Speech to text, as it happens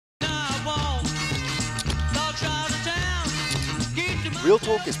Real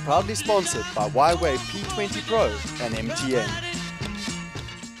Talk is proudly sponsored by Y-Wave P20 Pro and MTN.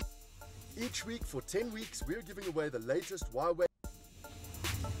 Each week for 10 weeks, we're giving away the latest Y-Wave.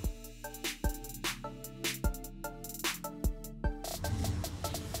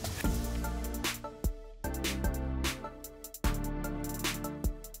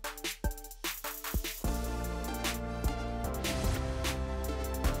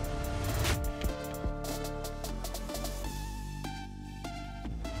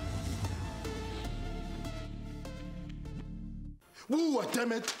 Woo,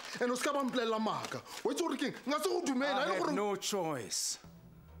 damn it! And Oscar Plela Maka. What's working? I had no choice.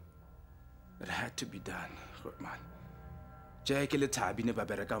 It had to be done, man. Jack le Tabi ne ba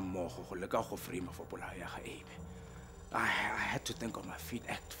bereka mmogo go leka go frame for polao ya ga Amy. I had to think on my feet,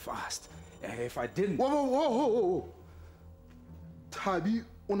 act fast. If I didn't... Whoa. Tabi,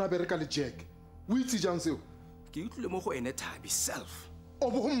 una bereka le Jack. O itse jang seo? Ke utlwile mo go ene Tabi self.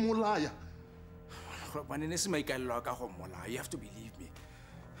 O bo go mmolaya. You have to believe me.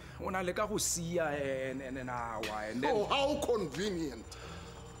 When I look at Sia and an hour and then... Oh, how convenient.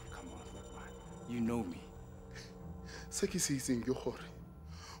 Come on, man. You know me. Se ke se itseng ke gore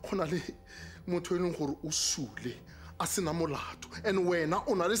go na le motho e leng gore o sule a sena molato and wena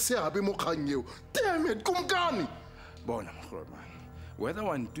o na le seabe mo kgang eo. Damn it, kumkani. Bona mogolo man. Whether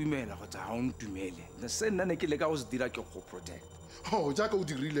one tumela go tsa on tumele. The same nna ne ke leka go se dira ke go protect. Oh, jaaka o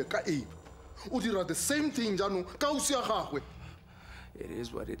dirile ka Abe. O dira the same thing jaanong ka usi ya gagwe. It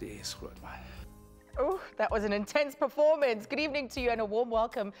is what it is, man. Oh, that was an intense performance. Good evening to you and a warm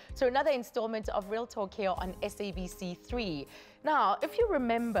welcome to another installment of Real Talk here on SABC 3. Now, if you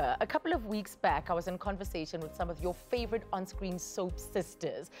remember, a couple of weeks back, I was in conversation with some of your favorite on-screen soap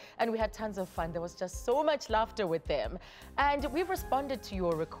sisters, and we had tons of fun. There was just so much laughter with them. And we've responded to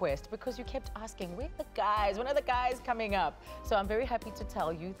your request because you kept asking, where are the guys? When are the guys coming up? So I'm very happy to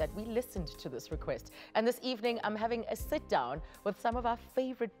tell you that we listened to this request. And this evening, I'm having a sit-down with some of our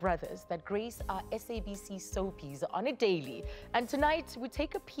favorite brothers that grace our SABC soapies on a daily. And tonight, we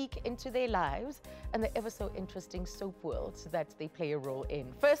take a peek into their lives and the ever-so-interesting soap world that they play a role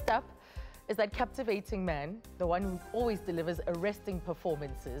in. First up is that captivating man, the one who always delivers arresting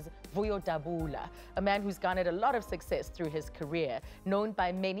performances, Vuyo Dabula, a man who's garnered a lot of success through his career, known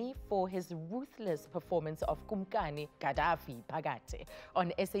by many for his ruthless performance of Kumkani Gaddafi Pagate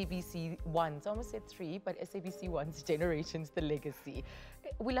on SABC 1's, I almost said 3, but SABC 1's Generations, The Legacy.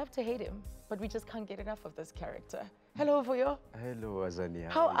 We love to hate him, but we just can't get enough of this character. Hello, Vuyo. Hello, Azania.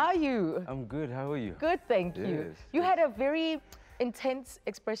 How are you? I'm good. How are you? Good, thank you. Yes, You had a very intense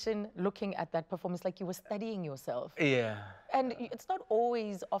expression looking at that performance, like you were studying yourself. Yeah. And it's not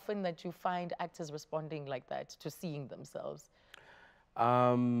always often that you find actors responding like that to seeing themselves.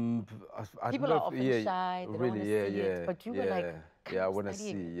 People are often shy, they don't want to see it, but you were like, I want to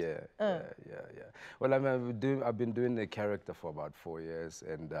see, yeah. Well, I've been doing the character for about 4 years,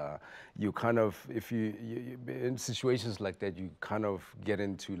 and you kind of, if you in situations like that, you kind of get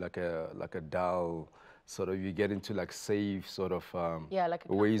into like a dull sort of, you get into like safe sort of like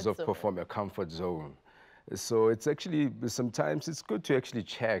a ways of zone. performing, a comfort zone. So it's actually, sometimes it's good to actually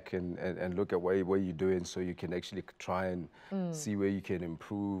check and look at what you're doing, so you can actually try and see where you can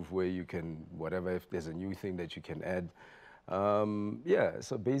improve, where you can, whatever, if there's a new thing that you can add.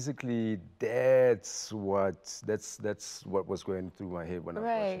 So basically that's what was going through my head when I was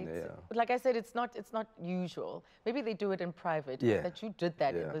watching it. But like I said, it's not usual. Maybe they do it in private. But that you did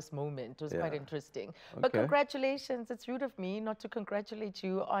that in this moment was quite interesting. But congratulations! It's rude of me not to congratulate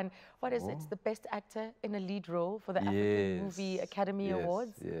you on what is it? The best actor in a lead role for the African Movie Academy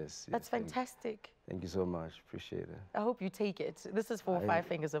Awards. Yes, that's fantastic. Thank you so much. Appreciate it. I hope you take it. This is for 5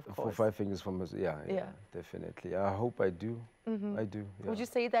 Fingers, of course. For 5 Fingers from us, yeah, definitely. I hope I do. I do. Yeah. Would you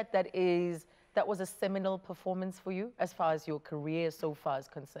say that that was a seminal performance for you as far as your career so far is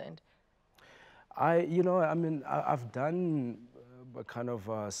concerned? I've done kind of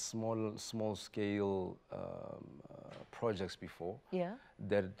small scale projects before. Yeah.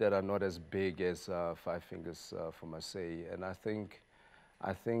 That are not as big as 5 Fingers from Marseille, and I think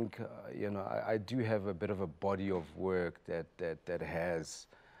I do have a bit of a body of work that has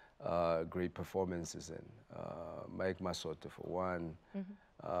great performances in. Mike Masoto for one.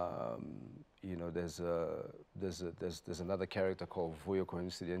 There's another character called Vuyo,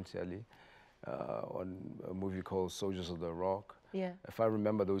 coincidentally, on a movie called Soldiers of the Rock. Yeah. If I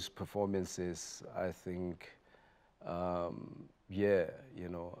remember those performances, I think I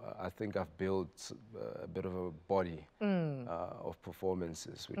think I've built a bit of a body of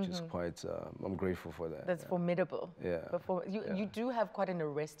performances, which is quite, I'm grateful for that. That's formidable. Yeah. You do have quite an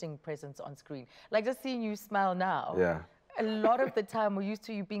arresting presence on screen. Like just seeing you smile now. Yeah. a lot of the time we're used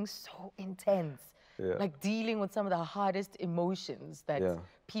to you being so intense, Yeah. like dealing with some of the hardest emotions that Yeah.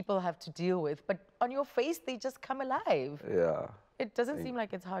 people have to deal with. But on your face, they just come alive. Yeah. It doesn't seem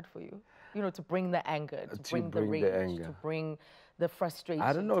like it's hard for you, you know, to bring the anger, to bring the bring rage, the anger. to bring the frustration.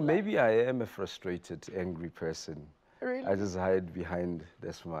 I don't know, to life. maybe I am a frustrated, angry person. Really? I just hide behind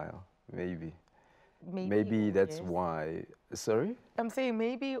the smile, maybe. Maybe Maybe or that's yes. why. Sorry? I'm saying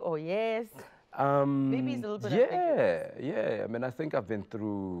maybe or yes. Maybe it's a little bit ambiguous. Yeah. I mean, I think I've been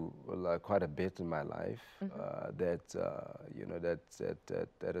through quite a bit in my life that you know that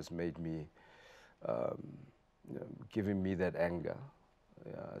has made me you know, giving me that anger.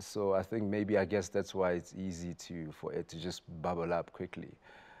 Yeah, so I think maybe I guess that's why it's easy for it to just bubble up quickly.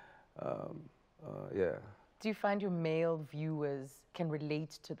 Yeah. Do you find your male viewers can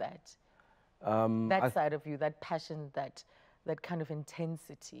relate to that? I That side of you, that passion, that kind of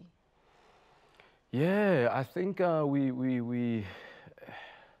intensity. Yeah, I think we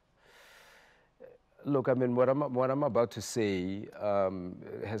look. I mean, what I'm about to say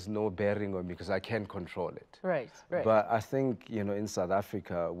has no bearing on me because I can't control it. Right, right. But I think, you know, in South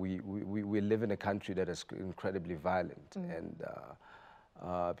Africa, we live in a country that is incredibly violent, and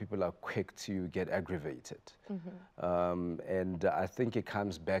people are quick to get aggravated. And I think it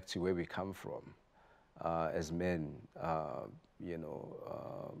comes back to where we come from as men, you know,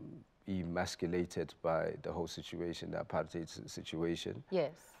 emasculated by the whole situation, the apartheid situation.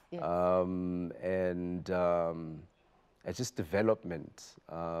 Yes, yes. It's just development.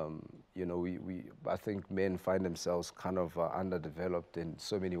 You know, I think men find themselves kind of underdeveloped in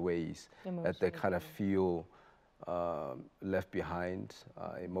so many ways that they kind of feel left behind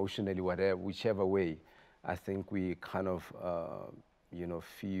emotionally, whichever way. I think we kind of, you know,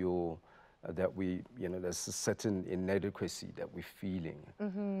 feel that there's a certain inadequacy that we're feeling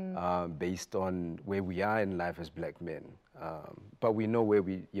based on where we are in life as black men. But we know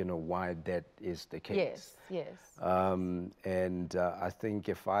why that is the case. Yes, yes. I think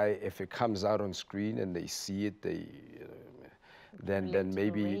if it comes out on screen and they see it, then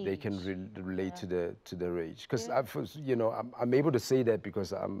maybe they can relate to the rage. Because I'm able to say that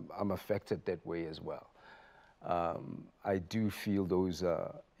because I'm affected that way as well. I do feel those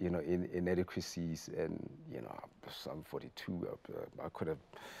inadequacies, and I'm 42. I could have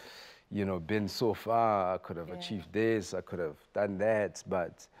been so far. I could have achieved this. I could have done that,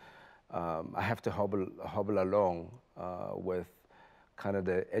 but I have to hobble along with kind of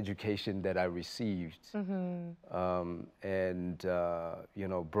the education that I received, and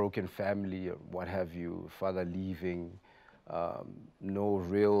broken family, what have you, father leaving. No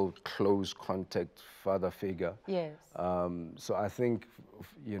real close contact father figure. Yes. So I think,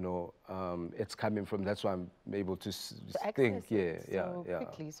 it's coming from, that's why I'm able to think, so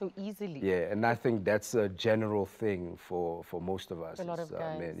quickly, so easily. Yeah, and I think that's a general thing for most of us. A lot of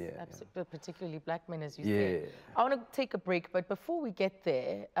guys, men, particularly black men, as you say. I want to take a break, but before we get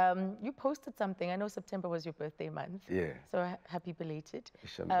there, you posted something. I know September was your birthday month. Yeah. So happy belated.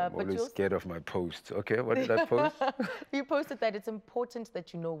 I'm always scared of my post. Okay, what did I post? You posted that it's important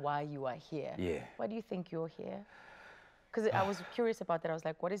that you know why you are here. Yeah. Why do you think you're here? Because I was curious about that. I was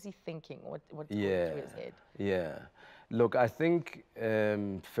like, what is he thinking? What's going through his head? Yeah. Look, I think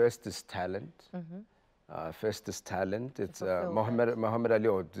first is talent. First is talent. It's Muhammad Ali,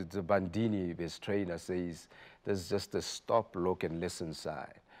 or the Bandini, his trainer, says there's just a stop, look, and listen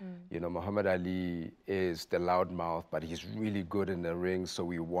side. Muhammad Ali is the loudmouth, but he's really good in the ring, so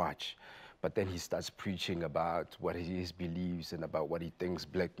we watch. But then he starts preaching about what his beliefs and about what he thinks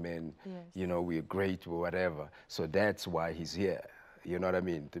black men, we're great or whatever. So that's why he's here. You know what I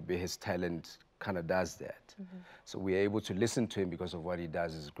mean? His talent kind of does that. So we're able to listen to him because of what he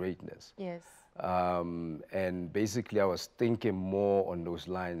does, his greatness. Yes. And basically I was thinking more on those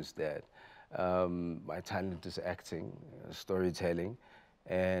lines that my talent is acting, storytelling,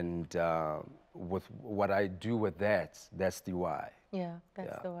 and with what I do with that, that's the why. Yeah,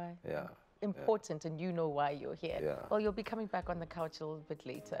 that's the why. Yeah. Important, and you know why you're here. Yeah. Well, you'll be coming back on the couch a little bit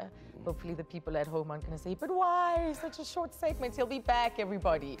later. Hopefully the people at home aren't going to say, but why? Such a short segment. He'll be back,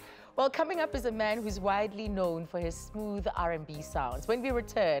 everybody. Well, coming up is a man who's widely known for his smooth R&B sounds. When we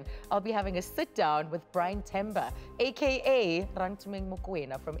return, I'll be having a sit-down with Brian Temba, a.k.a. Rantumeng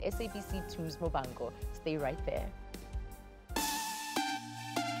Mokoena from SABC 2's Mobango. Stay right there.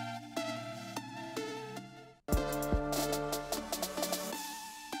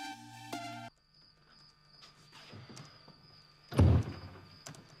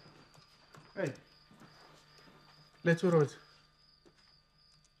 Hey, let's roll.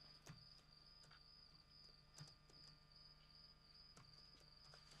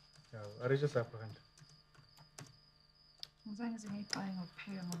 Yeah, arrange a separate. Ngizange ngiyibhaye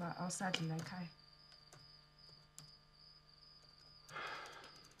ngokupheka ngoba awusadli la ekhaya.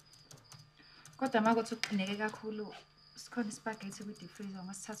 Kodwa uma kuthi uqineke kakhulu, sikhona ispaghetti kwi-deep freezer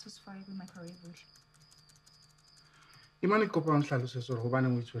ungasithatha usifake kwi-microwave udle. Imane kopa ngihlalose sore hobane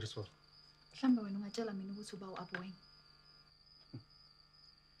ngitshwere sore. Mhlawumbe wena ungatshela mina ukuthi uba u-Aboying.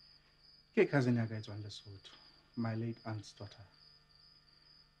 Ke cousin ya ka etswang Lesotho, my late aunt's daughter.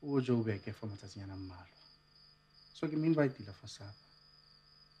 O Joburg for matsatsinyana mmalwa. So ke invite-ile for supper.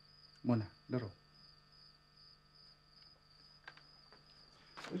 Mona, lero.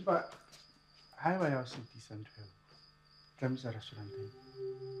 Uba ha ba ya sitisa ntwe. Tlamisa restaurant.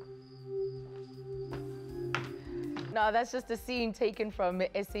 Now, that's just a scene taken from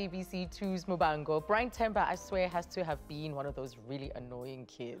SABC 2's Mubango. Brian Temba, I swear, has to have been one of those really annoying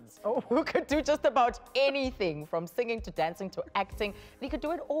kids who could do just about anything, from singing to dancing to acting. And he could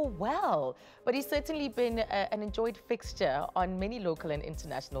do it all well. But he's certainly been an enjoyed fixture on many local and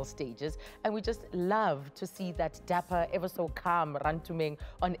international stages. And we just love to see that dapper, ever so calm Rantumeng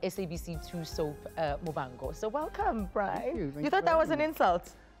on SABC 2 soap Mubango. So welcome, Brian. Thank you thought that was an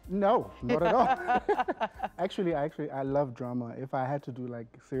insult? No, not at all. Actually, I love drama. If I had to do like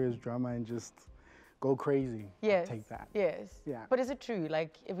serious drama and just go crazy, Yes. I'd take that. Yes. Yeah. But is it true?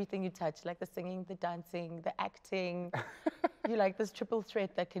 Like everything you touch, like the singing, the dancing, the acting, you like this triple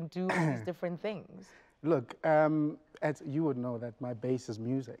threat that can do all these different things? Look, as you would know that my base is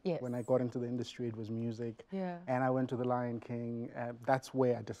music. Yes. When I got into the industry, it was music. Yeah. And I went to the Lion King. That's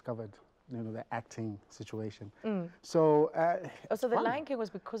where I discovered, the acting situation. So. So the fun. Lion King was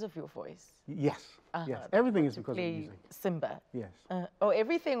because of your voice? Yes. Yes. Everything is because of Play music. Simba? Yes.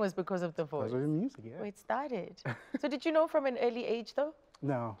 Everything was because of the voice? Because of the music, yeah. Where it started. So did you know from an early age, though?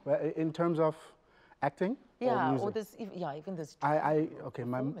 No, in terms of acting. Yeah, or music? or this, even this. Okay,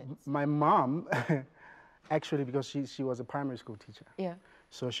 my mom, actually, because she was a primary school teacher. Yeah.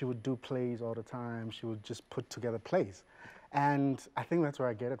 So she would do plays all the time. She would just put together plays. And I think that's where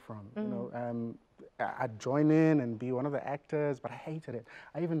I get it from. I'd join in and be one of the actors, but I hated it.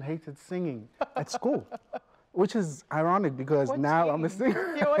 I even hated singing at school, which is ironic because now I'm a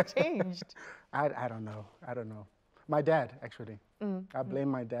singer. Yeah, what changed? I don't know. I don't know. My dad, actually. I blame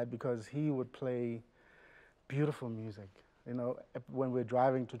my dad because he would play beautiful music. When we're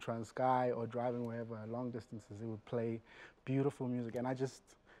driving to Transkei or driving wherever, long distances, he would play beautiful music. And I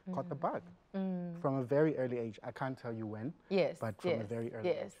just caught the bug from a very early age. I can't tell you when, but from a very early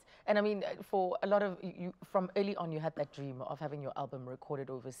age. Yes. And I mean, for a lot of you, from early on, you had that dream of having your album recorded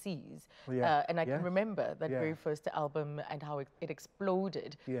overseas. And I can remember that very first album and how it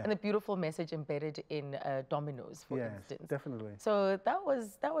exploded. And the beautiful message embedded in Dominoes, for instance. Definitely. So that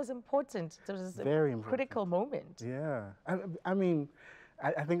was important. It was very a critical moment. Yeah. I mean,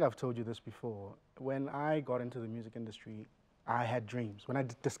 I think I've told you this before. When I got into the music industry, I had dreams. When I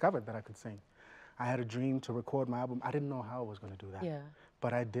discovered that I could sing, I had a dream to record my album. I didn't know how I was going to do that. Yeah.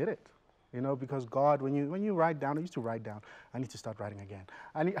 But I did it, because God, when you write down, I used to write down, I need to start writing again.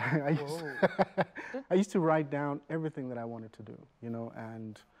 I used to write down everything that I wanted to do,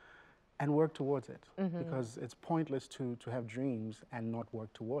 and work towards it. Because it's pointless to have dreams and not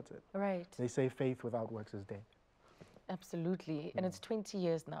work towards it. Right. They say faith without works is dead. Absolutely. And it's 20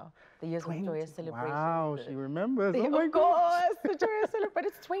 years now, the years of Joyous Celebration. Wow, she remembers. Oh my of God. course, the Joyous Celebration. But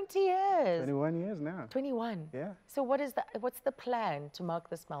it's 20 years. 21 years now. 21. Yeah. So what's the plan to mark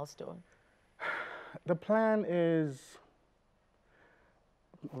this milestone? The plan is,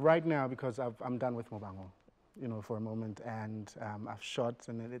 right now, because I'm done with Mubango, for a moment, and I've shot,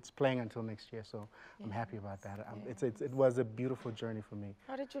 and it's playing until next year, so I'm happy about that. It was a beautiful journey for me.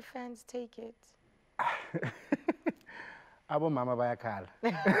 How did your fans take it? Abo mama bayakhala.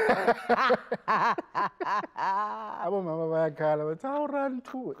 Abo mama bayakhala. But how run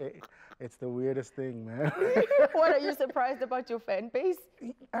too? It's the weirdest thing, man. What, are you surprised about your fan base?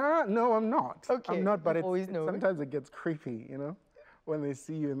 No, I'm not. Okay. I'm not, but sometimes it gets creepy, when they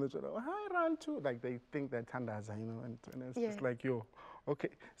see you in the show. Oh, hi, run too. Like they think they're tandaza, and it's just like, yo, okay.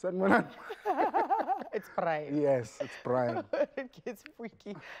 So it's Brian. Yes, it's Brian. It gets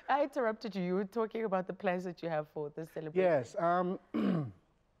freaky. I interrupted you. You were talking about the plans that you have for this celebration. Yes.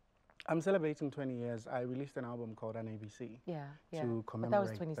 I'm celebrating 20 years. I released an album called ABC. To commemorate. But that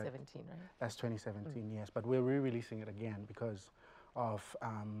was 2017, right? That's 2017, yes. But we're re-releasing it again because of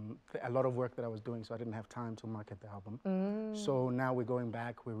a lot of work that I was doing, so I didn't have time to market the album. So now we're going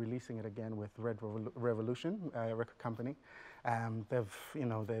back. We're releasing it again with Red Revolution, a record company. They're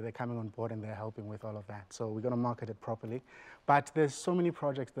coming on board and they're helping with all of that. So we're going to market it properly. But there's so many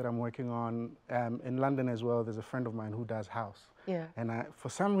projects that I'm working on in London as well. There's a friend of mine who does house. Yeah. And for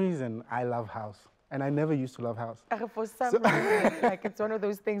some reason, I love house. And I never used to love house. For some reason, like it's one of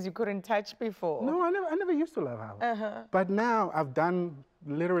those things you couldn't touch before. No, I never used to love house. But now I've done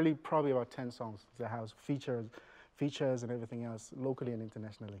literally probably about 10 songs, the house, features and everything else, locally and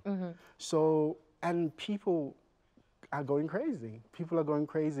internationally. So, and people are going crazy. People are going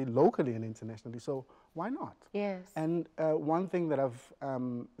crazy locally and internationally, so why not? Yes. And one thing that I've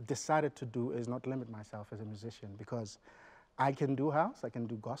decided to do is not limit myself as a musician, because I can do house, I can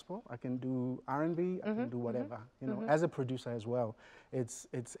do gospel, I can do R&B, I can do whatever. You know, as a producer as well, it's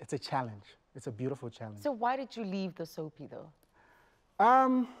a challenge. It's a beautiful challenge. So why did you leave the soapy though?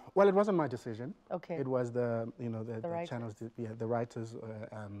 Well, it wasn't my decision. Okay. It was the writers. channels, the writers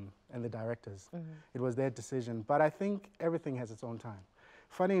and the directors. It was their decision. But I think everything has its own time.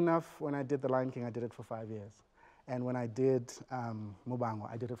 Funny enough, when I did The Lion King, I did it for 5 years. And when I did Mubango,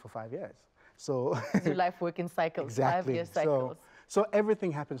 I did it for 5 years. So your life work in cycles, exactly. 5-year cycles. So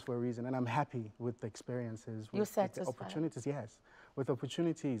everything happens for a reason, and I'm happy with the experiences, You're with the satisfied. opportunities. Yes, with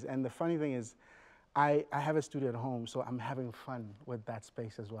opportunities. And the funny thing is, I have a studio at home, so I'm having fun with that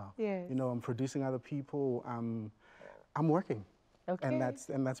space as well. Yes. You know, I'm producing other people. I'm working. Okay. And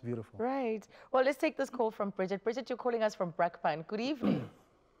that's beautiful. Right. Well, let's take this call from Bridget. Bridget, you're calling us from Brakpan. Good evening.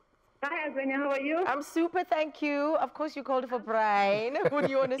 Hi, Azania. How are you? I'm super, thank you. Of course, you called for Brian. What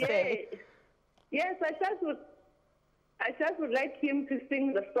do you want to say? Yes, I just would like him to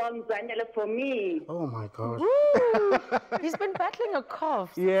sing the song Zanele for me. Oh my gosh. Woo! He's been battling a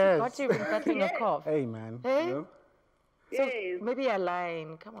cough. Yes. Got you been battling a cough. Hey, man. Hey? You know? So Yes. maybe a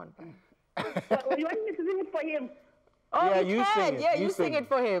line. Come on, Brian. So you want me to sing it for him? Oh, Yeah, you you can. sing it. Yeah, You you sing sing it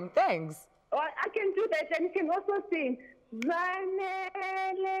for him. Thanks. Oh, I can do that, and you can also sing Zanele.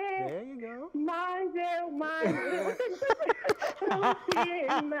 There you go. Manje, manje.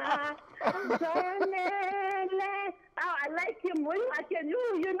 Zanele. Oh, I like him. I can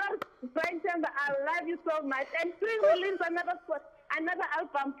you know, Brian Chamber, I love you so much. And please release another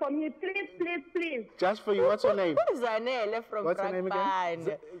album for me. Please, please, please. Just for you. What's your name? Zanele from What's your name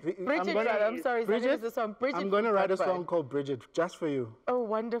again? Bridget, I'm sorry, Bridget? Zanele is the song. Bridget I'm going to from write a Brakpan. song called Bridget, just for you. Oh,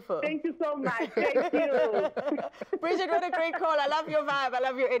 wonderful. Thank you so much. Thank you. Bridget, what a great call. I love your vibe. I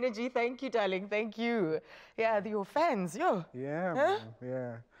love your energy. Thank you, darling. Thank you. Yeah, your fans, yo. Yeah, Huh? man,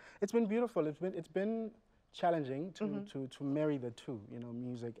 yeah. It's been beautiful. It's been challenging to marry the two, you know,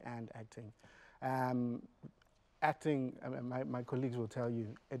 music and acting. Acting, I mean, my colleagues will tell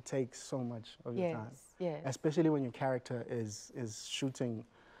you, it takes so much of your time. Yes. Especially when your character is shooting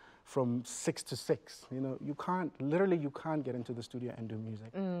from 6 to 6. You know, you can't get into the studio and do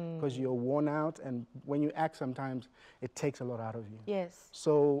music because you're worn out, and when you act sometimes it takes a lot out of you. Yes.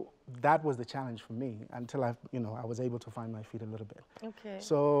 So that was the challenge for me until I was able to find my feet a little bit. Okay.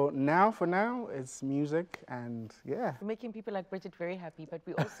 So for now, it's music, and yeah. You're making people like Bridget very happy, but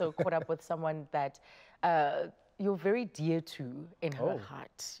we also caught up with someone that you're very dear to in her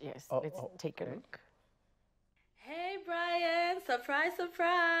heart. Yes, let's take a look. Hey Brian, surprise,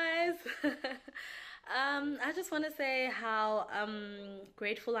 surprise. I just want to say how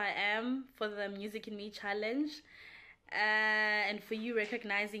grateful I am for the Music in Me challenge and for you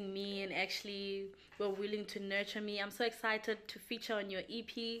recognizing me and actually were willing to nurture me. I'm so excited to feature on your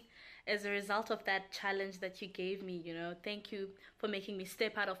EP as a result of that challenge that you gave me, you know. Thank you for making me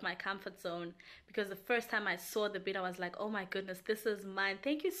step out of my comfort zone, because the first time I saw the bit, I was like, oh my goodness, this is mine.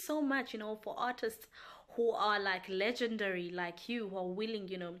 Thank you so much, you know, for artists who are like legendary like you, who are willing,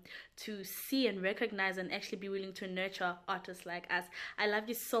 you know, to see and recognize and actually be willing to nurture artists like us. I love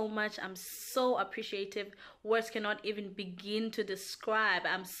you so much. I'm so appreciative. Words cannot even begin to describe.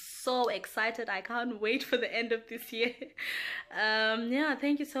 I'm so excited. I can't wait for the end of this year. Yeah,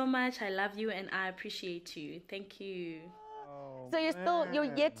 thank you so much. I love you and I appreciate you. Thank you. So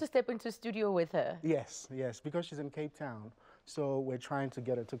you're yet to step into studio with her? Yes, because she's in Cape Town. So we're trying to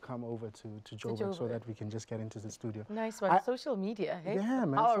get her to come over to Joburg so that we can just get into the studio. Nice one. Social media, hey? Yeah,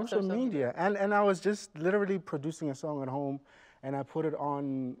 man, social media. And I was just literally producing a song at home, and I put it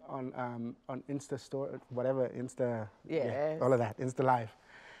on Insta Store, whatever, Insta, yeah, all of that, Insta Live.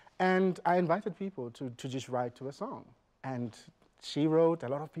 And I invited people to just write to a song. And she wrote, a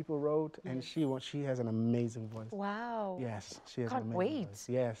lot of people wrote, and she has an amazing voice. Wow. Yes, she has Can't an amazing wait. voice.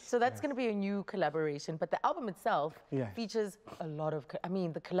 Yes. So that's going to be a new collaboration, but the album itself features a lot of,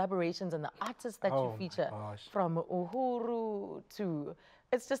 the collaborations and the artists that you feature, from Uhuru to,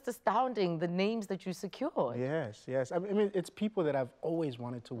 it's just astounding, the names that you secured. Yes. I mean, it's people that I've always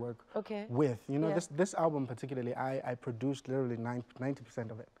wanted to work with. You know, this album particularly, I produced literally 90%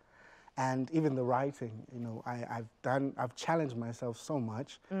 of it. And even the writing, you know, I've challenged myself so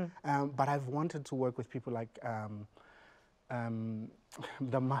much, but I've wanted to work with people like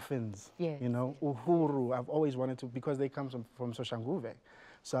the muffins, Yes. you know, uhuru. I've always wanted to, because they come from Soshanguve.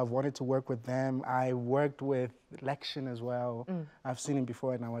 So I've wanted to work with them. I worked with Lection as well. I've seen him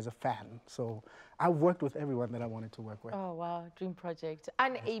before and I was a fan. So I've worked with everyone that I wanted to work with. Oh, wow, dream project.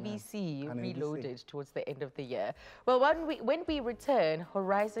 And ABC And reloaded towards the end of the year. Well, when we return,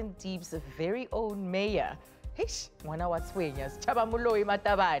 Horizon Deep's very own mayor, Hish, Mwana Watswenyas, Chabamuloi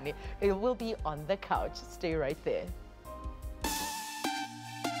Matabane, it will be on the couch. Stay right there.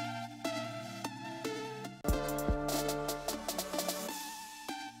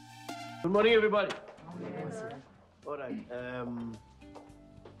 Good morning, everybody. All right.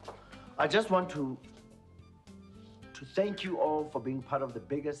 I just want to thank you all for being part of the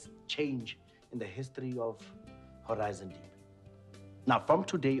biggest change in the history of Horizon Deep. Now, from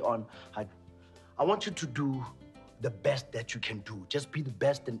today on, I want you to do the best that you can do. Just be the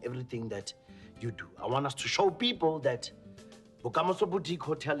best in everything that you do. I want us to show people that Bokamoso Boutique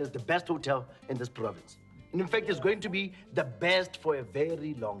Hotel is the best hotel in this province. And in fact, it's going to be the best for a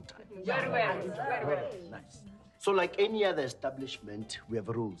very long time. Very well, very well. Nice. So like any other establishment, we have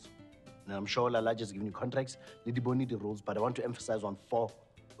rules. And I'm sure Lala just given you contracts, Lidiboni need the rules, but I want to emphasize on 4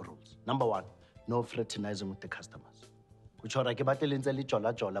 rules. Number 1, no fraternizing with the customers. Kuchora ke batle lenze le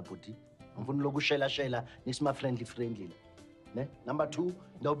jola jola buti. Mfuna loku shela nisma friendly. Ne? Number 2,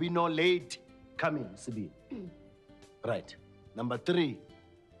 there'll be no late coming, Sibi. Right. Number 3,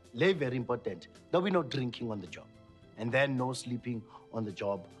 very important. There'll be no drinking on the job. And then no sleeping on the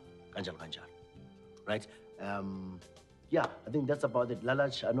job. Kanjal. Right? Yeah, I think that's about it.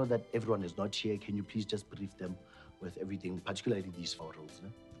 Lalaj, I know that everyone is not here. Can you please just brief them with everything, particularly these 4 rules? Ne?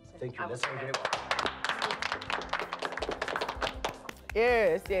 Thank you. Let's say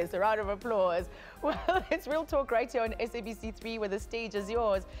Yes, a round of applause. Well, it's Real Talk right here on SABC3 where the stage is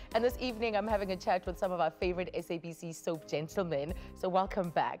yours. And this evening, I'm having a chat with some of our favorite SABC soap gentlemen. So welcome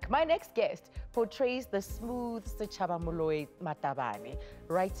back. My next guest portrays the smooth Sechaba Moloi Matabane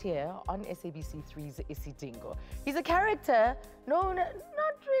right here on SABC3's Isidingo. He's a character known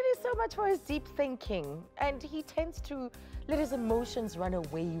not really so much for his deep thinking, and he tends to let his emotions run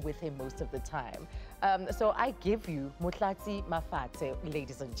away with him most of the time. So I give you Mutlatsi Mafate,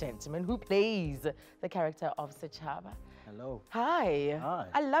 ladies and gentlemen, who plays the character of Sechaba. Hello. Hi. Hi.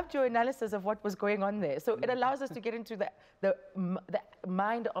 I loved your analysis of what was going on there. So it allows us to get into the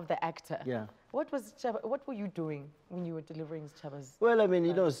mind of the actor. Yeah. What were you doing when you were delivering Chaba's? Well, I mean,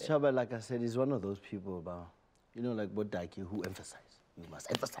 you know, Chaba, like I said, is one of those people about, you know, like Bodaki, who emphasize. You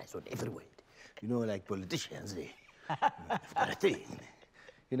must emphasize on every word. You know, like politicians, they they've got a thing.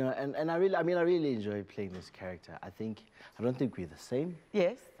 You know, and I really enjoy playing this character. I don't think we're the same.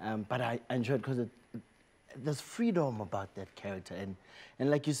 Yes. But I enjoy it because there's freedom about that character. And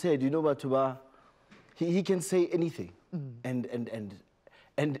like you said, you know, Batuba, he can say anything. And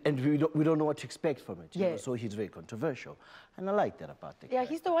we don't know what to expect from it. You know? So he's very controversial. And I like that about the character. Yeah,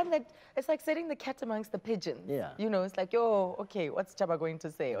 he's the one that, it's like setting the cat amongst the pigeons. Yeah. You know, it's like, yo, okay, what's Chaba going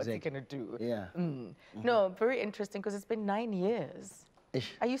to say? What's he going to do? Yeah. No, very interesting because it's been 9 years.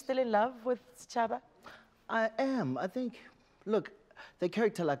 Are you still in love with Chaba? I am. I think, look, the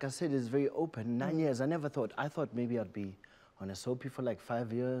character, like I said, is very open. 9 years, I thought maybe I'd be on a soapy for like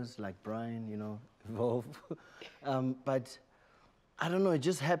 5 years, like Brian, you know, Evolve. But I don't know, it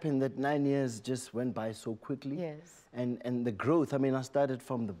just happened that 9 years just went by so quickly. Yes. And the growth, I mean, I started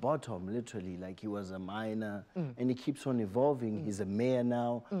from the bottom, literally, like he was a minor, and he keeps on evolving. He's a mayor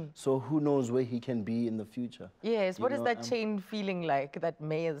now, so who knows where he can be in the future. Yes, what is that chain feeling like, that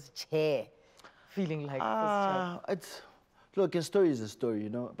mayor's chair feeling like? Look, a story is a story, you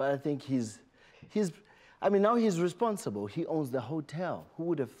know, but I think now he's responsible. He owns the hotel. Who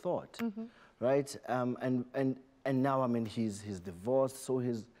would have thought, right? And now, I mean, he's divorced, so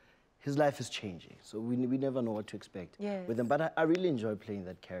his life is changing. So we never know what to expect with him. But I really enjoy playing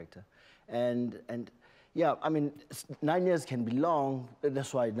that character. And yeah, I mean, 9 years can be long.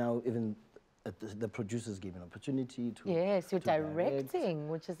 That's why now even the producers gave me an opportunity to Yes, you're directing,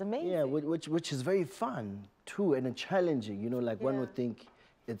 which is amazing. Yeah, which is very fun, too, and challenging. You know, like one would think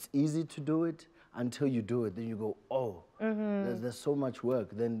it's easy to do it until you do it. Then you go, oh, there's so much work.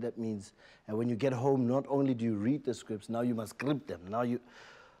 Then that means, and when you get home, not only do you read the scripts, now you must script them. Now you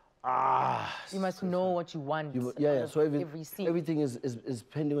must know what you want. So every scene. Everything is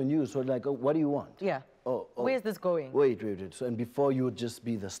pending on you. So like, oh, what do you want? Yeah. Oh, where's this going? Wait. So, and before you would just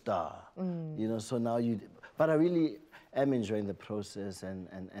be the star, you know, so now but I really am enjoying the process,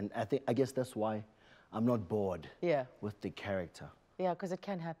 and I guess that's why I'm not bored with the character. Yeah, because it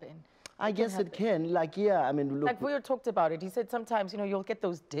can happen. I guess it can. Like, yeah, I mean, look. Like Vuyo talked about it. He said sometimes, you know, you'll get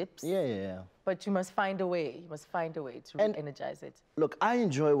those dips. Yeah. But you must find a way. You must find a way to energize it. Look, I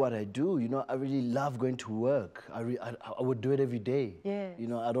enjoy what I do. You know, I really love going to work. I would do it every day. Yes. You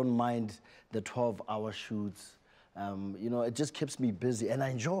know, I don't mind the 12-hour shoots. You know, it just keeps me busy, and I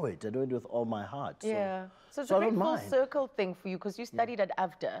enjoy it. I do it with all my heart. Yeah. So it's so a I great don't full mind. circle thing for you because you studied at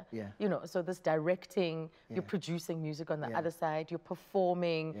AFDA. Yeah. You know, so this directing, you're producing music on the other side, you're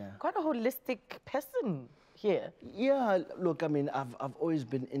performing. Yeah. Quite a holistic person here. Yeah, look, I mean, I've always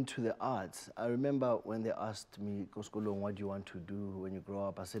been into the arts. I remember when they asked me, Koskolong, what do you want to do when you grow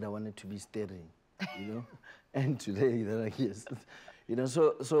up? I said I wanted to be steering, you know? And today, they're like, yes. You know,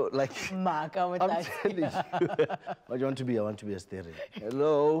 so like, I'm telling you, what do you want to be? I want to be a steering.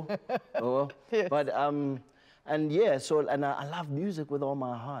 Hello? Oh. Yes. But, and yeah, so, and I love music with all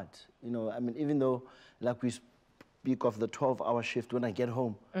my heart. You know, I mean, even though, like we speak of the 12-hour shift, when I get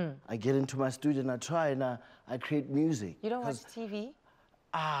home, I get into my studio and I try and I create music. You don't watch TV?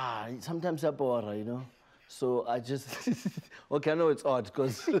 Sometimes I'm bored, you know. So I just, okay, I know it's odd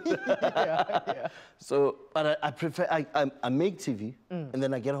because, yeah. So, but I prefer, I make TV and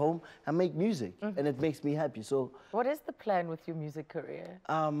then I get home, I make music and it makes me happy. So, what is the plan with your music career?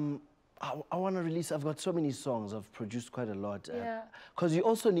 I want to release, I've got so many songs, I've produced quite a lot. Yeah. Because you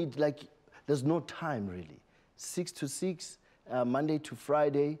also need, like, there's no time really. 6 to 6, Monday to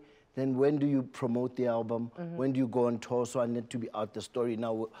Friday. Then when do you promote the album? When do you go on tour? So I need to be out the story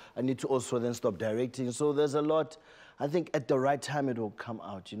now. I need to also then stop directing. So there's a lot. I think at the right time it will come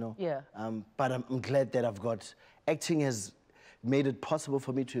out, you know? Yeah. But I'm glad that I've got, acting has made it possible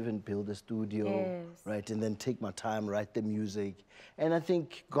for me to even build a studio, Yes. right? And then take my time, write the music. And I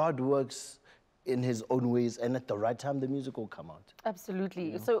think God works in his own ways, and at the right time, the music will come out.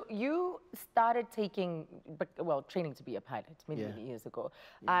 Absolutely. You know? So you started taking, training to be a pilot many years ago.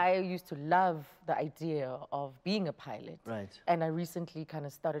 I used to love the idea of being a pilot. Right. And I recently kind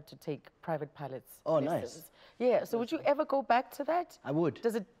of started to take private pilots. Oh, lessons. nice. Yeah. So would you ever go back to that? I would.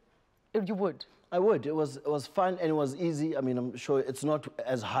 You would? I would. It was fun and it was easy. I mean, I'm sure it's not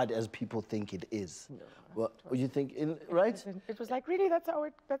as hard as people think it is. No. What you think, right? It was like, really, that's how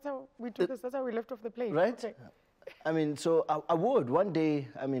we do this. That's how we lift off the plane. Right? Okay. I mean, so I would. One day,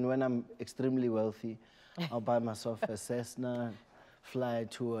 I mean, when I'm extremely wealthy, I'll buy myself a Cessna, fly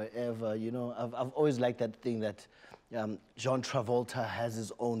to wherever, you know. I've always liked that thing that John Travolta has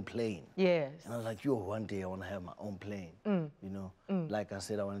his own plane. Yes. And I was like, one day I want to have my own plane, you know. Like I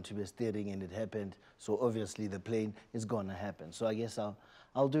said, I wanted to be a steering and it happened. So obviously the plane is going to happen. So I guess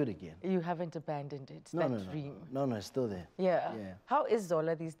I'll do it again. You haven't abandoned it, No, dream. No, it's still there. Yeah. How is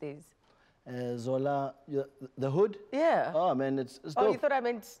Zola these days? Zola, the hood? Yeah. Oh, man, it's Oh, dope. you thought I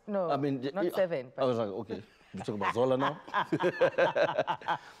meant, no, I mean, not 7. I was like, okay, you talking about Zola now?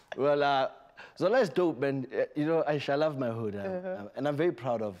 Well, Zola is dope, man. You know, I love my hood. And I'm very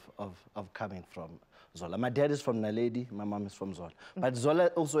proud of coming from Zola. My dad is from Naledi, my mom is from Zola. But Zola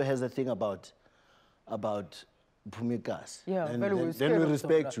also has a thing about Pumikas. Yeah, then we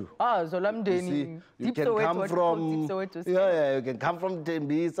respect you. Zola See, you can come from, you can come from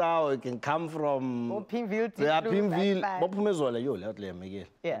Tembisa, or you can come from Pimville.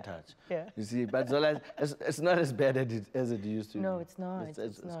 Yeah. You see, but Zola, it's not as bad as it used to be. No, it's not.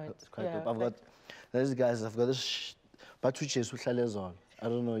 It's quite dope. I've got this Batuche. I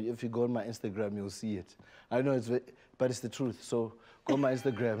don't know, if you go on my Instagram, you'll see it. I know but it's the truth. So go on my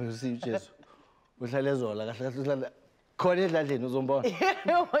Instagram, you'll see Jesu. I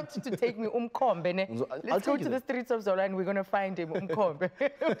want you to take me umkhombe. Let's go to the streets of Zola and we're going to find him umkhombe.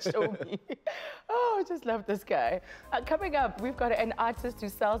 Show me. Oh, I just love this guy. Coming up, we've got an artist who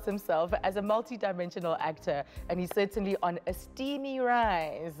sells himself as a multi-dimensional actor, and he's certainly on a steamy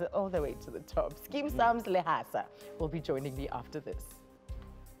rise all the way to the top. Skeem Sams Lehasa will be joining me after this.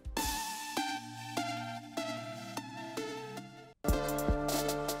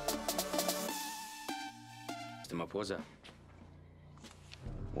 Maposa,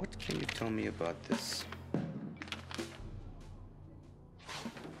 what can you tell me about this?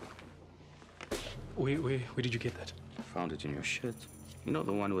 Where did you get that? Found it in your shirt. You know,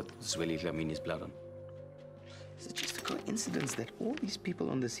 the one with Zweli Dlamini's blood on. Is it just a coincidence that all these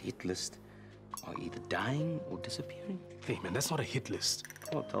people on this hit list are either dying or disappearing? Hey, man, that's not a hit list.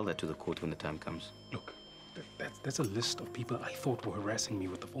 I'll tell that to the court when the time comes. Look, that's a list of people I thought were harassing me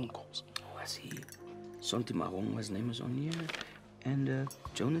with the phone calls. Oh, I see. Sonti Mahongwa's name is on here, and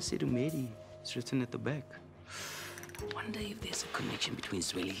Jonas Sedumedi is written at the back. I wonder if there's a connection between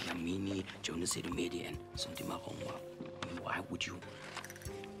Zweli Dlamini, Jonas Sedumedi, and Sonti Mahongwa. I mean, why would you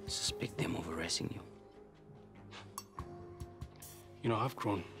suspect them of harassing you? You know, I've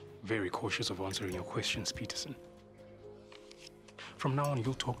grown very cautious of answering your questions, Peterson. From now on,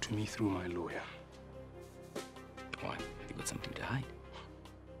 you'll talk to me through my lawyer. Why? You got something to hide?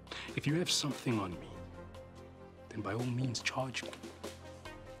 If you have something on me, then by all means charge me.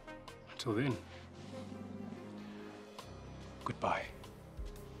 Until then, goodbye.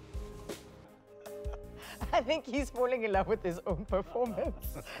 I think he's falling in love with his own performance.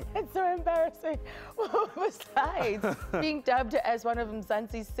 It's so embarrassing. Besides being dubbed as one of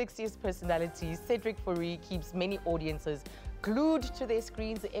Mzansi's sexiest personalities, Cedric Fourie keeps many audiences glued to their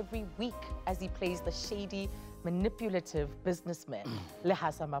screens every week as he plays the shady, manipulative businessman,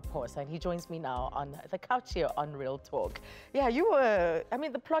 Lehasa Maphosa. And he joins me now on the couch here on Real Talk. Yeah, I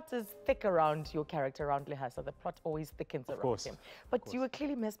mean, the plot is thick around your character, around Lehasa. The plot always thickens around him. But you were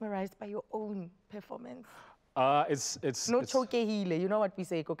clearly mesmerized by your own performance. It's no chokehile, you know what we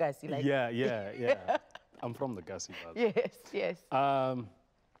say, Kokasi? Like. Yeah. I'm from the Gasi. Yes.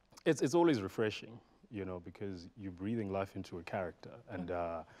 It's always refreshing, you know, because you're breathing life into a character. And,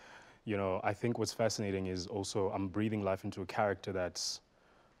 you know, I think what's fascinating is also I'm breathing life into a character that's,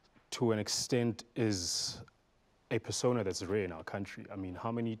 to an extent, is a persona that's rare in our country. I mean,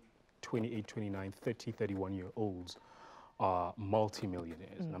 how many 28, 29, 30, 31-year-olds are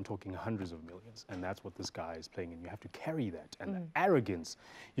multi-millionaires? And I'm talking hundreds of millions. And that's what this guy is playing. And you have to carry that. And the arrogance,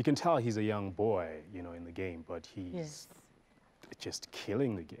 you can tell he's a young boy, you know, in the game, but he's just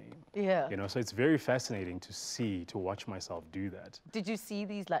killing the game. Yeah. You know, so it's very fascinating to watch myself do that. Did you see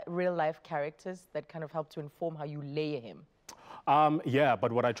these like real life characters that kind of help to inform how you layer him? Yeah,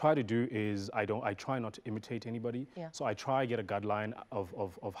 but what I try to do is I try not to imitate anybody. Yeah. So I try to get a guideline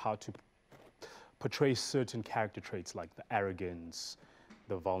of how to portray certain character traits like the arrogance,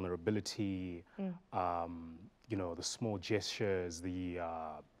 the vulnerability, you know, the small gestures, the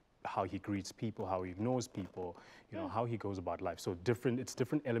how he greets people, how he ignores people, you know, how he goes about life. So it's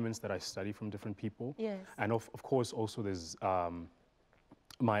different elements that I study from different people. Yes. And of course, also there's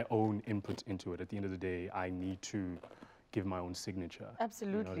my own input into it. At the end of the day, I need to give my own signature.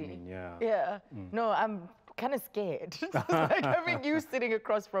 Absolutely. You know what I mean? Yeah. Yeah. No, I'm kind of scared. It's like having you sitting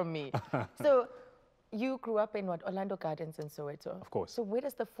across from me. So you grew up in what, Orlando Gardens in Soweto? Of course. So where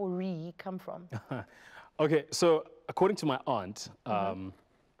does the Fourie come from? Okay, so according to my aunt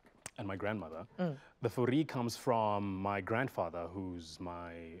and my grandmother, the Fourie comes from my grandfather, who's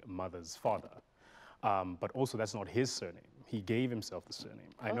my mother's father. But also that's not his surname. He gave himself the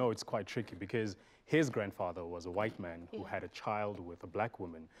surname. I know it's quite tricky because his grandfather was a white man who had a child with a black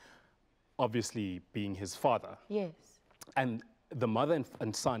woman, obviously being his father. Yes. And the mother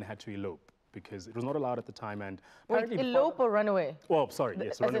and son had to elope because it was not allowed at the time. And wait, elope or run away? Well, sorry,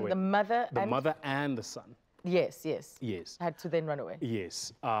 yes, run away. The mother and the son. Yes. Had to then run away.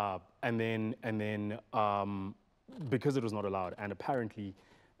 Yes, and then because it was not allowed, and apparently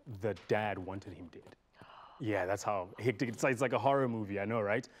the dad wanted him dead. Yeah, that's how hectic. It's like a horror movie, I know,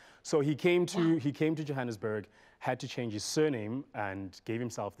 right? So he came to Johannesburg, had to change his surname, and gave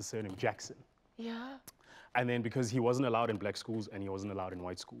himself the surname Jackson. Yeah. And then because he wasn't allowed in black schools and he wasn't allowed in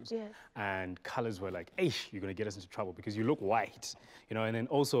white schools, and colors were like, "Eish, you're gonna get us into trouble because you look white," you know. And then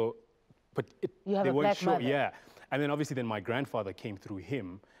also, but you have they a weren't black sure. mother. Yeah. And then obviously, then my grandfather came through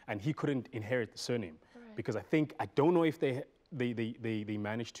him, and he couldn't inherit the surname because I don't know if they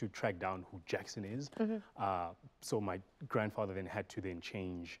managed to track down who Jackson is. So my grandfather then had to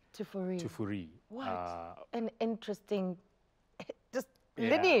change to Fourie. What an interesting, just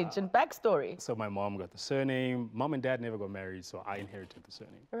lineage and backstory. So my mom got the surname. Mom and dad never got married, so I inherited the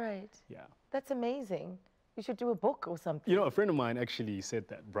surname. Right. Yeah. That's amazing. You should do a book or something. You know, a friend of mine actually said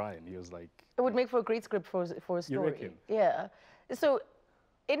that, Brian. He was like, it would make for a great script for a story. You reckon? Yeah. So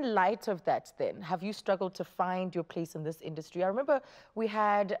in light of that then, have you struggled to find your place in this industry? I remember we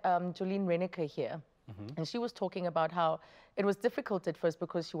had Jolene Renneker here, and she was talking about how it was difficult at first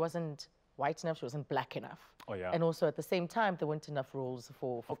because she wasn't white enough, she wasn't black enough. Oh, yeah. And also at the same time, there weren't enough roles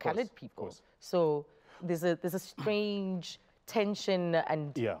for colored people. So there's a strange tension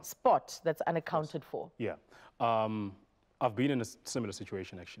and spot that's unaccounted for. Yeah. I've been in a similar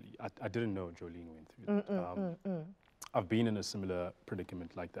situation, actually. I didn't know Jolene went through that. I've been in a similar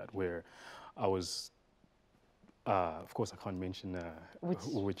predicament like that, where I was, of course, I can't mention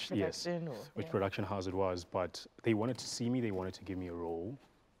which production house it was, but they wanted to see me, they wanted to give me a role,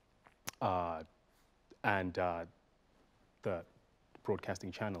 and the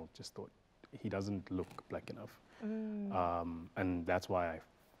broadcasting channel just thought, he doesn't look black enough. And that's why I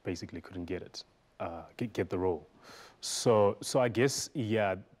basically couldn't get it, get the role. So I guess,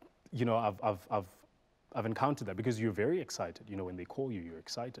 yeah, you know, I've encountered that because you're very excited. You know, when they call you, you're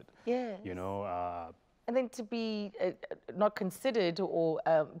excited. Yeah. You know, And then to be not considered or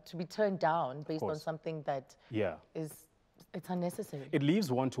to be turned down based on something that it's unnecessary. It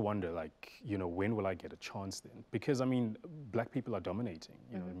leaves one to wonder, like, you know, when will I get a chance then? Because, I mean, black people are dominating,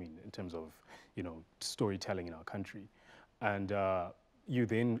 you know what I mean, in terms of, you know, storytelling in our country. And you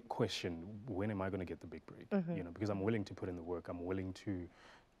then question, when am I going to get the big break? You know, because I'm willing to put in the work, I'm willing to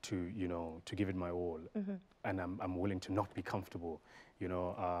you know, to give it my all, and I'm willing to not be comfortable, you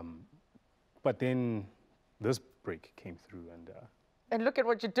know. But then this break came through, and look at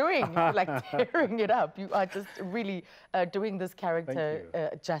what you're doing, you're like tearing it up. You are just really doing this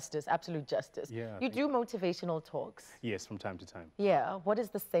character justice, absolute justice. Yeah, you do motivational talks. Yes, from time to time. Yeah, what is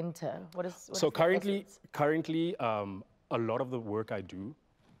the center? What is so currently, a lot of the work I do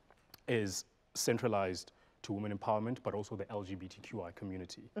is centralized to women empowerment, but also the LGBTQI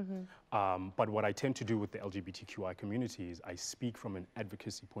community. But what I tend to do with the LGBTQI community is I speak from an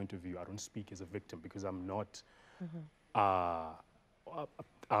advocacy point of view. I don't speak as a victim because I'm not, I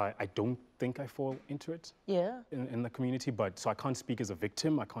don't think I fall into it in the community, but so I can't speak as a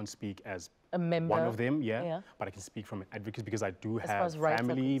victim, I can't speak as a member. One of them, but I can speak from an advocate because I do have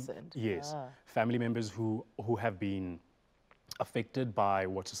family members who have been affected by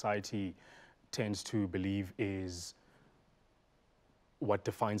what society tends to believe is what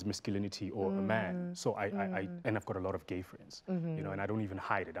defines masculinity or a man. So and I've got a lot of gay friends, you know, and I don't even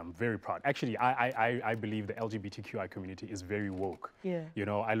hide it. I'm very proud. Actually, I believe the LGBTQI community is very woke. You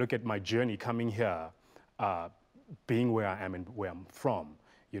know, I look at my journey coming here, being where I am and where I'm from.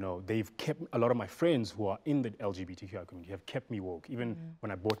 You know, they've kept, a lot of my friends who are in the LGBTQI community have kept me woke. Even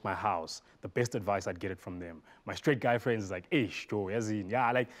when I bought my house, the best advice I'd get it from them. My straight guy friends is like, "Ish,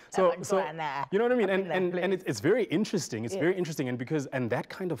 like, so you know what I mean?" And it's very interesting. It's very interesting, and that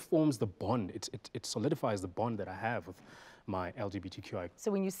kind of forms the bond. It solidifies the bond that I have with my LGBTQI.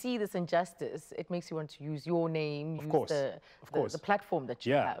 So when you see this injustice, it makes you want to use your name, the platform that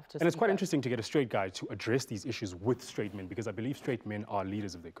you have. And it's quite interesting to get a straight guy to address these issues with straight men, because I believe straight men are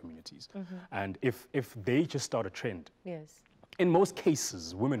leaders of their communities. And if they just start a trend, in most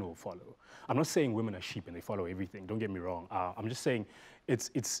cases, women will follow. I'm not saying women are sheep and they follow everything, don't get me wrong. I'm just saying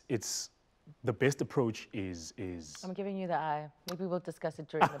it's the best approach is... I'm giving you the eye. Maybe we'll discuss it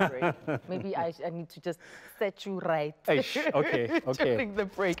during the break. Maybe I need to just set you right. Okay. During the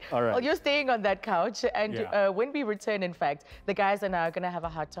break. All right. Well, you're staying on that couch, and when we return, in fact, the guys are now going to have a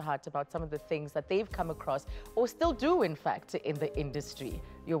heart-to-heart about some of the things that they've come across, or still do, in fact, in the industry.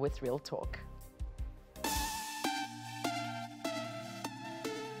 You're with Real Talk.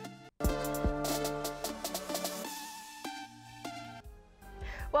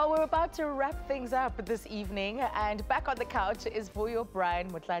 Well, we're about to wrap things up this evening, and back on the couch is Vuyo,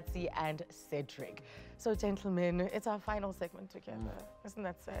 Brian, Mutlatsi, and Cedric. So, gentlemen, it's our final segment together. Isn't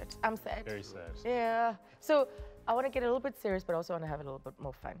that sad? I'm sad. Very sad. Yeah. So, I want to get a little bit serious, but also want to have a little bit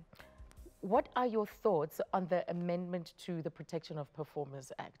more fun. What are your thoughts on the amendment to the Protection of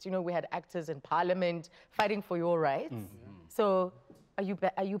Performers Act? You know, we had actors in Parliament fighting for your rights. So, are you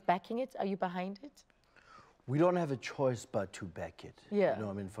backing it? Are you behind it? We don't have a choice but to back it. Yeah. You know,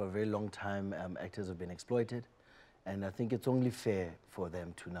 I mean, for a very long time, actors have been exploited, and I think it's only fair for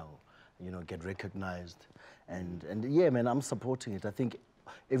them to now, you know, get recognized. And yeah, man, I'm supporting it. I think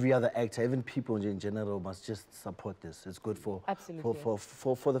every other actor, even people in general, must just support this. It's good for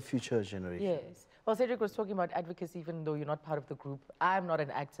for the future generation. Yes. Well, Cedric was talking about advocacy, even though you're not part of the group. I'm not an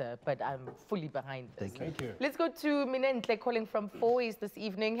actor, but I'm fully behind this. Thank you. Let's go to Minentle calling from Fourways this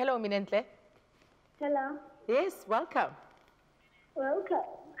evening. Hello, Minentle. Hello. Yes, welcome. Welcome.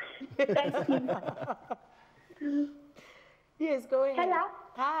 Thank you. Yes, go ahead. Hello.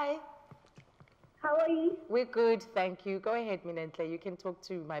 Hi. How are you? We're good, thank you. Go ahead, Minentle. You can talk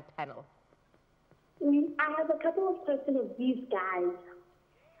to my panel. I have a couple of questions of these guys.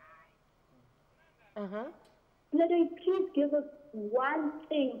 Let me please give us one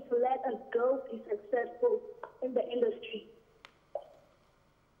thing to let us go be successful in the industry.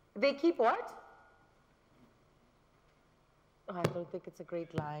 They keep what? Oh, I don't think it's a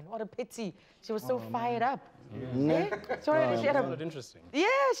great line. What a pity. She was so fired up. Sorry, she had interesting.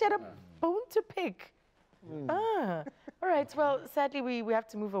 Yeah, she had a bone to pick. All right, well, sadly, we have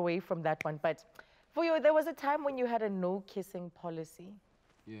to move away from that one. But for you, there was a time when you had a no-kissing policy.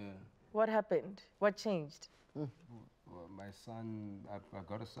 Yeah. What happened? What changed? Well, my son, I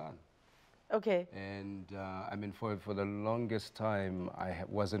got a son. Okay. And I mean, for the longest time, I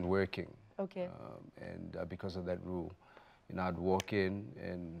wasn't working. Okay. And because of that rule, you know, I'd walk in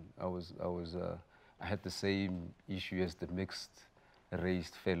and I had the same issue as the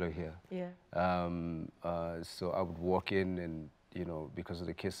mixed-race fellow here. Yeah. So I would walk in and you know, because of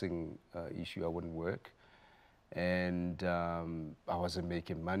the kissing issue, I wouldn't work. And I wasn't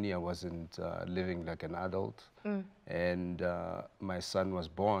making money. I wasn't living like an adult. And my son was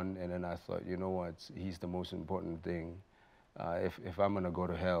born, and then I thought, you know what, he's the most important thing. If I'm gonna go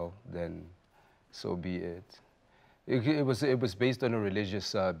to hell, then so be it. It was based on a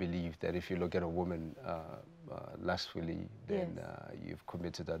religious belief that if you look at a woman lustfully, then you've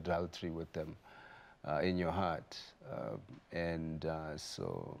committed adultery with them in your heart.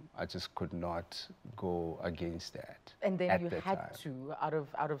 So I just could not go against that. And then at you that had time. to,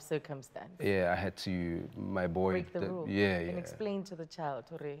 out of circumstance. Yeah, I had to, my boy. Break the rule. Yeah, And yeah. explain to the child,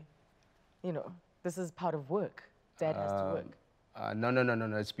 Ore, you know, this is part of work. Dad has to work.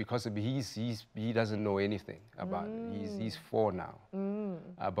 No. It's because he doesn't know anything about it. He's 4 now.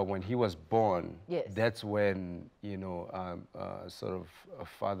 But when he was born, that's when, you know, sort of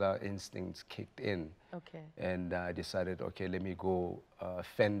father instincts kicked in. Okay. And I decided, okay, let me go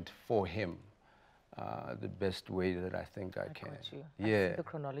fend for him the best way that I think I can. got you. I Yeah, see the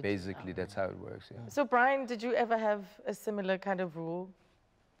chronology basically now. that's how it works. Yeah. So, Brian, did you ever have a similar kind of rule?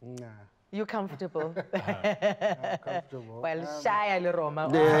 Nah. You're comfortable? I'm comfortable. Well, shy a Roma.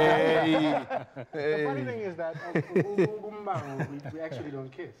 The funny thing is that we actually don't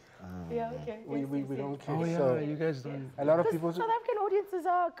kiss. Yeah, okay. We don't kiss. Oh, yeah, so you guys don't. A lot of Because people. South African audiences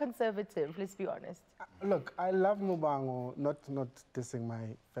are conservative, let's be honest. Look, I love Mubango, not dissing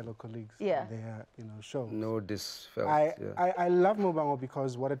my fellow colleagues Yeah. on their, you know, shows. No, this felt. I love Mubango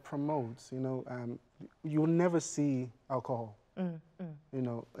because what it promotes, you know, you'll never see alcohol, you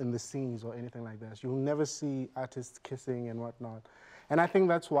know, in the scenes or anything like that. You'll never see artists kissing and whatnot. And I think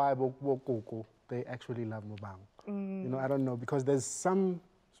that's why Bokoko, they actually love Mubango. You know, I don't know, because there's some,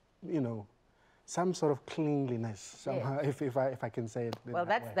 you know, some sort of cleanliness somehow, if I can say it. Well,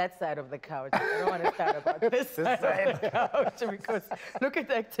 that's that side of the couch. I don't want to start about this side of the couch because look at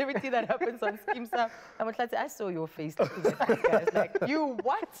the activity that happens on Skimsa. I saw your face looking at this guy. It's like, you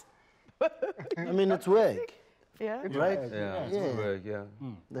what? I mean, it's work. Yeah. Right? Yeah, it's work, yeah.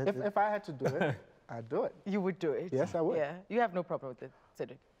 If I had to do it, I'd do it. You would do it? Yes, I would. Yeah. You have no problem with it,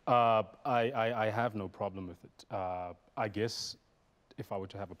 Cedric? I have no problem with it. I guess if I were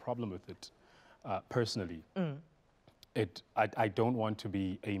to have a problem with it, personally, I don't want to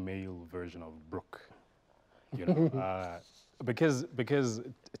be a male version of Brooke, you know, because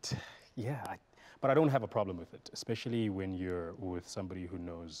but I don't have a problem with it, especially when you're with somebody who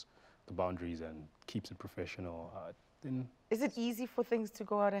knows the boundaries and keeps it professional. Then Is it easy for things to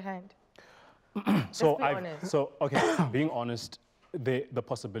go out of hand? so be honest. okay, being honest, the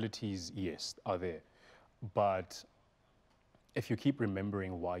possibilities, yes, are there, but if you keep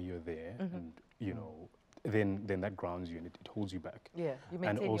remembering why you're there, and you know, then that grounds you and it holds you back. Yeah, you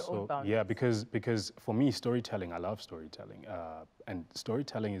maintain and also, your own boundaries. yeah, because for me, storytelling, I love storytelling, and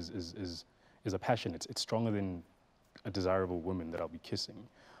storytelling is a passion. It's stronger than a desirable woman that I'll be kissing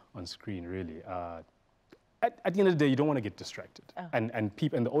on screen. Really, at the end of the day, you don't want to get distracted, and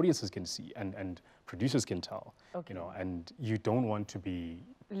people and the audiences can see, and producers can tell, you know, and you don't want to be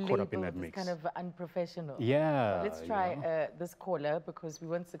caught up in that Labeled as mix. kind of unprofessional. Yeah, Well, let's you try know. this caller because we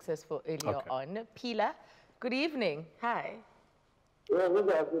weren't successful earlier Okay. on. Pila, good evening. Hi. Yeah,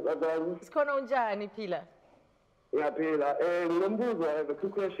 Sikhona unjani Pila? Phila. Ngombuzo, I have a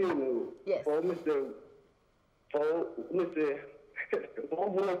quick question Yes. for Mr.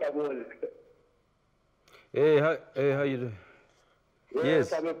 Hey, how you doing?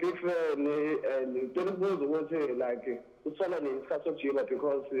 Yes. I'm a big fan, and don't buzo ukuthi like uthola nesikhathi sokujima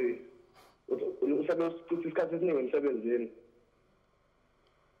because usebenza isikhathi esiningi emsebenzini.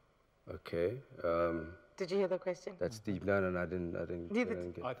 Okay. Did you hear the question? That's deep. No, I didn't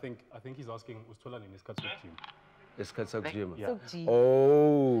get. I think he's asking Ustola in his cuts with you. It's Katsakjima. Yeah.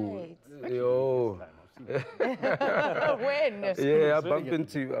 Oh, yo. When? Yeah,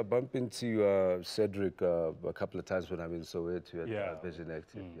 I bump into Cedric a couple of times when I'm in Soweto at Vision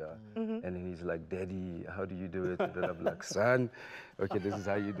Active. Yeah. And then he's like, "Daddy, how do you do it?" And then I'm like, "Son, okay, this is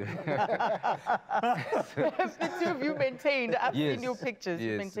how you do it." The two of you maintained. I've Yes, seen your pictures.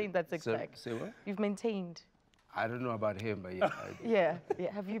 You've yes. maintained that six pack. Say what? You've maintained. I don't know about him, but yeah.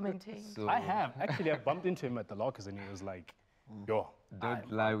 Yeah. Have you maintained? So, I have. Actually, I bumped into him at the lockers and he was like, yo.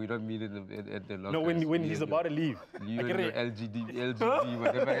 Don't lie, we don't meet at the lockers. No, when he's about to leave. You and your LGD,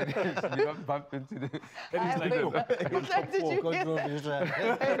 whatever it is, we don't bump into the... And he's like, Did you hear that?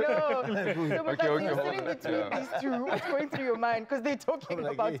 I know. So Okay, you're hold sitting on. between these two. What's going through your mind? Because they're talking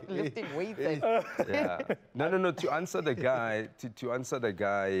about lifting weights. And Yeah. No. To answer the guy,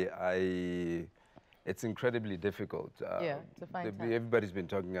 it's incredibly difficult. Yeah, to find time. Everybody's been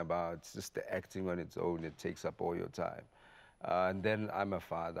talking about just the acting on its own. It takes up all your time. And then I'm a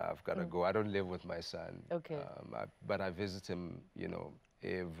father. I've got to go. I don't live with my son. Okay. But I visit him, you know,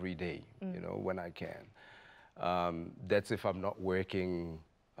 every day, you know, when I can. That's if I'm not working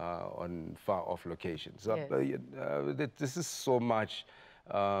on far off locations. So, this is so much.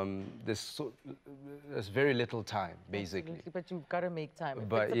 There's very little time, basically. Absolutely, but you've got to make time. If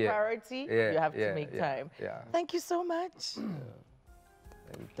But it's a priority, you have to make time. Thank you so much.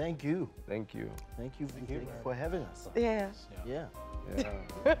 Thank you. Thank you. Thank you for having us. Yeah. Yeah.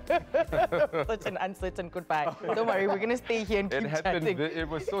 Such an uncertain goodbye. Don't worry, we're going to stay here and keep chatting. It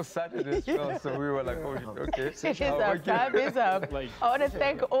was so sudden as well, so we were like, oh, okay. It is up. Time is up. I want to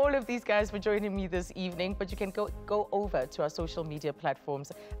thank all of these guys for joining me this evening, but you can go over to our social media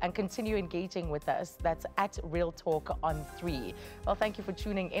platforms and continue engaging with us. That's at Real Talk on 3. Well, thank you for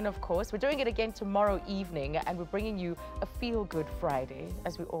tuning in, of course. We're doing it again tomorrow evening, and we're bringing you a feel-good Friday,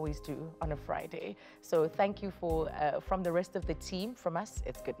 as we always do on a Friday. So thank you from the rest of the team. From us,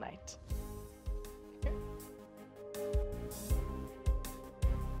 it's good night.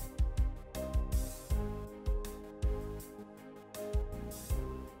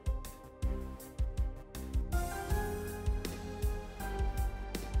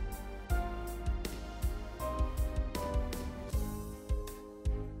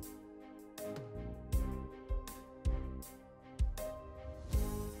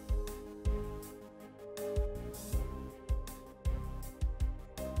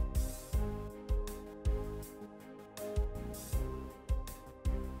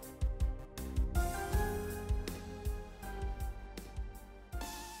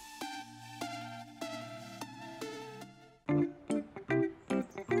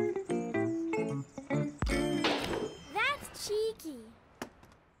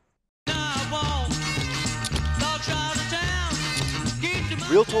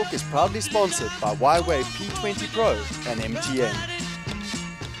 Real Talk is proudly sponsored by Huawei P20 Pro and MTN.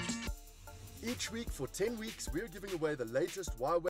 Each week for 10 weeks, we're giving away the latest Huawei